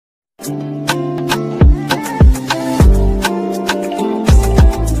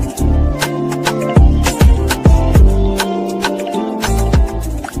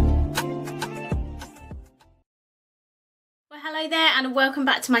Hello there and welcome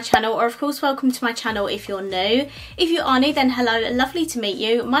back to my channel, or of course welcome to my channel if you're new. If you are new, then hello, lovely to meet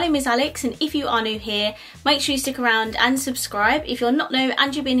you. My name is Alex, and if you are new here, make sure you stick around and subscribe. If you're not new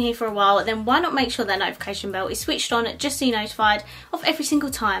and you've been here for a while, then why not make sure that notification bell is switched on just so you're notified of every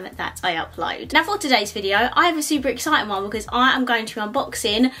single time that I upload. Now for today's video, I have a super exciting one because I am going to be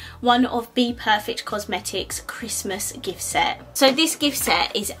unboxing one of Bperfect Cosmetics Christmas gift set. So this gift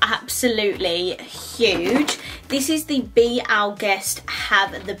set is absolutely huge. This is the Be Our Guest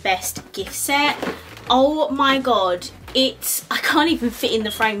Have the Best gift set. Oh my god, I can't even fit in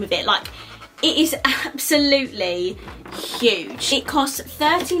the frame of it. Like, it is absolutely huge. It costs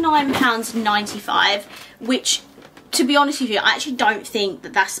 £39.95, which, to be honest with you, I actually don't think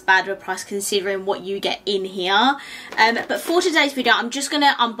that that's bad of a price considering what you get in here. But for today's video, I'm just going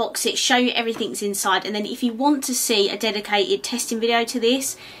to unbox it, show you everything's inside, and then if you want to see a dedicated testing video to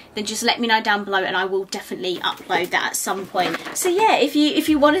this, then just let me know down below and I will definitely upload that at some point. So yeah, if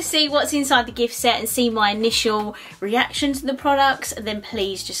you want to see what's inside the gift set and see my initial reaction to the products, then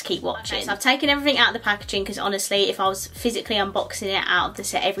please just keep watching. Okay, so I've taken everything out of the packaging because honestly, if I was physically unboxing it out of the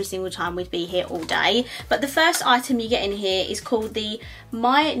set every single time, we'd be here all day. But the first item you get in here is called the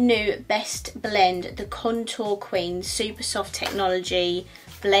My New Best Blend, the Contour Queen Super Soft Technology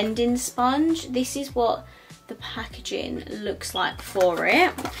Blending Sponge. This is what the packaging looks like for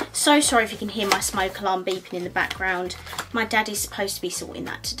it. So sorry if you can hear my smoke alarm beeping in the background. My dad is supposed to be sorting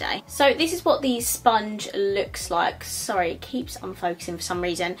that today. So this is what the sponge looks like. Sorry, it keeps unfocusing for some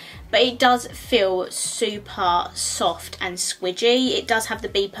reason, but it does feel super soft and squidgy. It does have the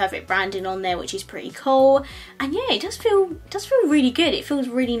Bperfect branding on there, which is pretty cool. And yeah, it does feel really good. It feels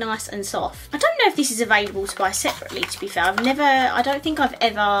really nice and soft. I don't know if this is available to buy separately, to be fair. I don't think I've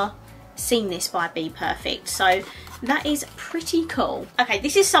ever seen this by Bperfect, so that is pretty cool. Okay,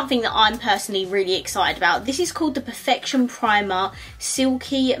 this is something that I'm personally really excited about. This is called the Perfection Primer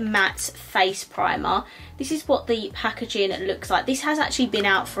Silky Matte Face Primer. This is what the packaging looks like. This has actually been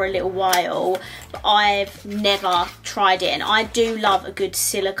out for a little while, but I've never tried it, and I do love a good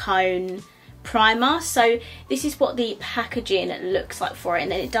silicone primer. So this is what the packaging looks like for it,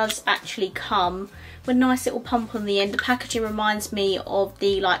 and then it does actually come with a nice little pump on the end. The packaging reminds me of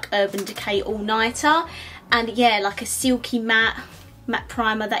the like Urban Decay All Nighter, and yeah, like a silky matte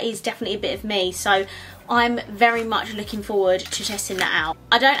primer. That is definitely a bit of me, so I'm very much looking forward to testing that out.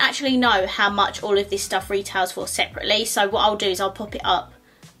 I don't actually know how much all of this stuff retails for separately, so what I'll do is I'll pop it up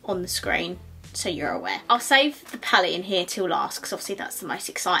on the screen so you're aware. I'll save the palette in here till last because obviously that's the most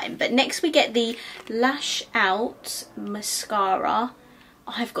exciting. But next we get the Lash Out Mascara.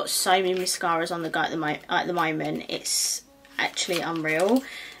 I've got so many mascaras on the go at the moment. It's actually unreal.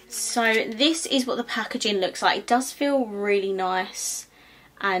 So this is what the packaging looks like. It does feel really nice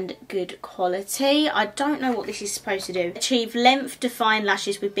and good quality. I don't know what this is supposed to do. Achieve length defined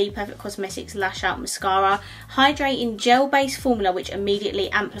lashes with Bperfect Cosmetics Lash Out Mascara. Hydrating gel based formula which immediately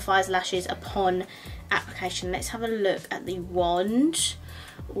amplifies lashes upon application. Let's have a look at the wand.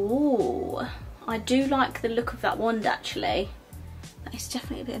 Ooh, I do like the look of that wand actually. That is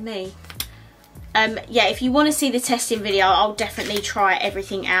definitely a bit of me. Yeah, if you want to see the testing video, I'll definitely try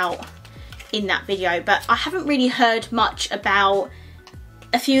everything out in that video. But I haven't really heard much about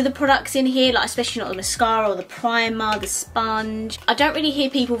a few of the products in here, like especially not the mascara or the primer, the sponge. I don't really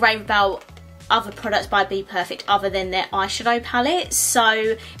hear people rave about other products by Bperfect other than their eyeshadow palettes, so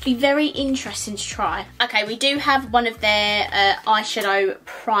it'd be very interesting to try. Okay, we do have one of their eyeshadow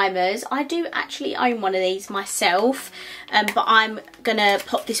primers. I do actually own one of these myself, but I'm gonna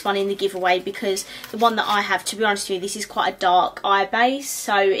pop this one in the giveaway because the one that I have, to be honest with you, this is quite a dark eye base,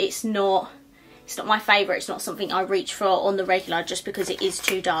 so it's not my favourite. It's not something I reach for on the regular just because it is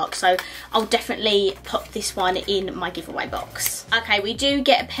too dark, so I'll definitely pop this one in my giveaway box. Okay, we do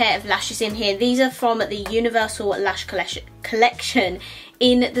get a pair of lashes in here. These are from the Universal Lash Collection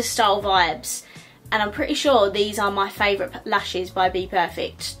in the Style Vibes, and I'm pretty sure these are my favourite lashes by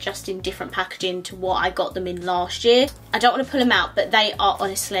Bperfect, just in different packaging to what I got them in last year. I don't want to pull them out, but they are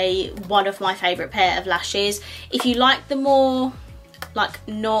honestly one of my favourite pair of lashes. If you like the more like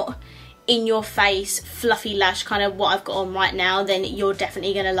not in your face fluffy lash, kind of what I've got on right now, then you're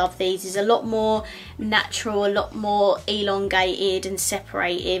definitely going to love these. It's a lot more natural, a lot more elongated and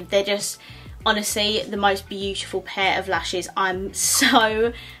separated. They're just honestly the most beautiful pair of lashes. I'm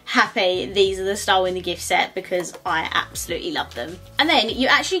so happy these are the style in the gift set because I absolutely love them. And then you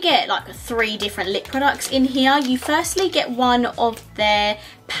actually get like 3 different lip products in here. You firstly get one of their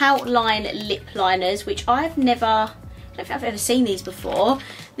Pout Line lip liners, which I don't think I've ever seen these before.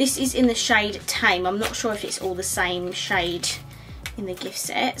 This is in the shade Tame. I'm not sure if it's all the same shade in the gift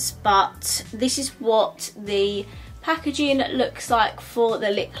sets, but this is what the packaging looks like for the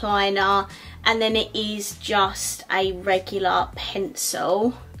lip liner, and then it is just a regular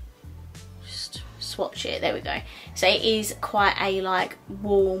pencil. Just swatch it, there we go. So it is quite a like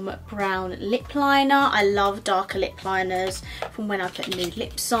warm brown lip liner. I love darker lip liners from when I put nude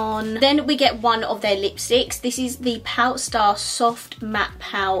lips on. Then we get one of their lipsticks. This is the Pout Star Soft Matte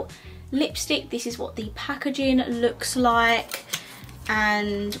Pout lipstick. This is what the packaging looks like.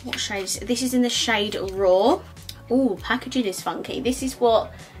 And what shade is it? This is in the shade Raw. Oh, packaging is funky. This is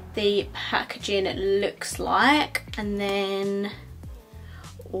what the packaging looks like. And then,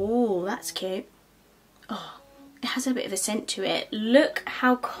 oh, that's cute. Oh, it has a bit of a scent to it. Look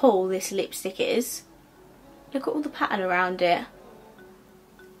how cool this lipstick is. Look at all the pattern around it.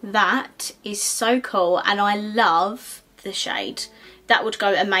 That is so cool, and I love the shade. That would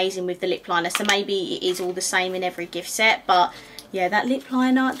go amazing with the lip liner. So maybe it is all the same in every gift set, but yeah, that lip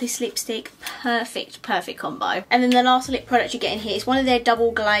liner, this lipstick, perfect combo. And then the last lip product you get in here is one of their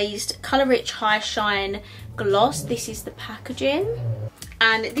double glazed Colour Rich High Shine Gloss. This is the packaging.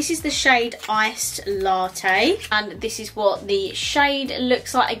 And this is the shade Iced Latte. And this is what the shade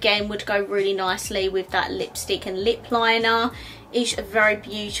looks like. Again, would go really nicely with that lipstick and lip liner. It's a very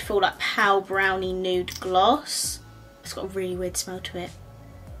beautiful, like, pale brownie nude gloss. It's got a really weird smell to it.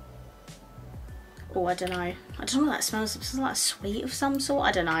 Oh, I don't know. I don't know what that smells. It smells like sweet of some sort.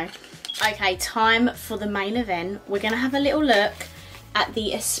 I don't know. Okay, time for the main event. We're going to have a little look at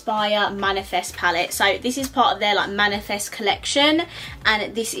the Aspire Manifest palette. So this is part of their like Manifest collection,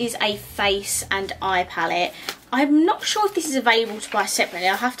 and this is a face and eye palette. I'm not sure if this is available to buy separately.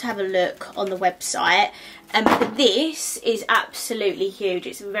 I'll have to have a look on the website. But this is absolutely huge.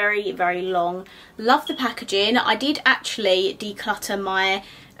 It's very long. Love the packaging. I did actually declutter my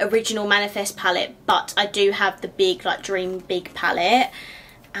original Manifest palette, but I do have the big like Dream Big palette,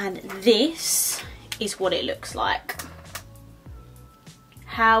 and this is what it looks like.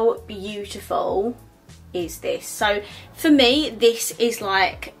 How beautiful is this? So for me, this is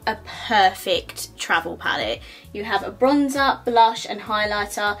like a perfect travel palette. You have a bronzer, blush and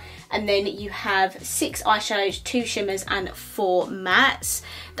highlighter, and then you have 6 eyeshadows, 2 shimmers and 4 mattes.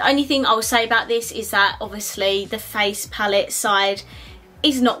 The only thing I will say about this is that obviously the face palette side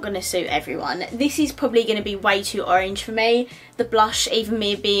is not going to suit everyone. This is probably going to be way too orange for me. The blush even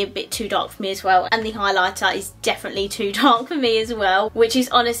may be a bit too dark for me as well, and the highlighter is definitely too dark for me as well, which is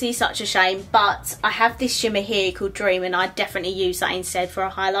honestly such a shame. But I have this shimmer here called Dream, and I definitely use that instead for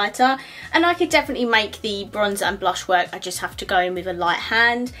a highlighter, and I could definitely make the bronzer and blush work. I just have to go in with a light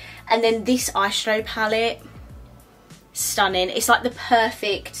hand. And then this eyeshadow palette, stunning. It's like the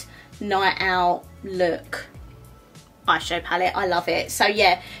perfect night out look eyeshadow palette. I love it. So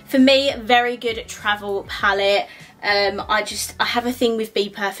yeah, for me, very good travel palette. I have a thing with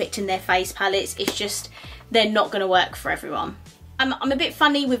Bperfect and their face palettes. It's just, they're not going to work for everyone. I'm a bit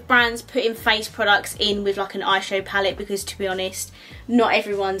funny with brands putting face products in with like an eyeshadow palette, because to be honest, not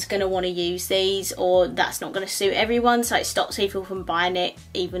everyone's going to want to use these, or that's not going to suit everyone, so it stops people from buying it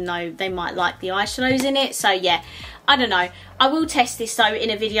even though they might like the eyeshadows in it. So yeah, I don't know. I will test this though in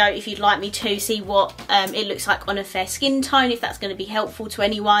a video if you'd like me to, see what it looks like on a fair skin tone, if that's going to be helpful to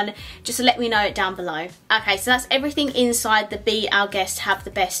anyone. Just let me know it down below. Okay, so that's everything inside the Be Our Guest Have the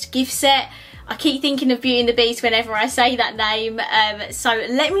Best gift set. I keep thinking of Beauty and the Beast whenever I say that name, so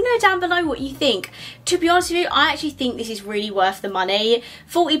let me know down below what you think. To be honest with you, I actually think this is really worth the money.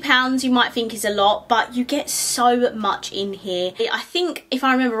 £40 you might think is a lot, but you get so much in here. I think, if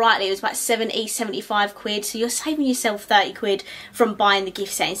I remember rightly, it was about 75 quid, so you're saving yourself 30 quid from buying the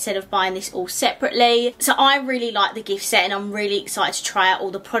gift set instead of buying this all separately. So I really like the gift set, and I'm really excited to try out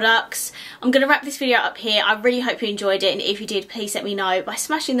all the products. I'm going to wrap this video up here. I really hope you enjoyed it, and if you did, please let me know by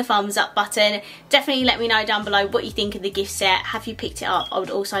smashing the thumbs up button. Definitely let me know down below what you think of the gift set. Have you picked it up? I would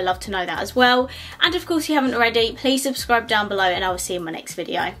also love to know that as well. And of course, if you haven't already, please subscribe down below, and I will see you in my next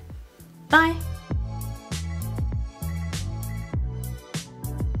video. Bye.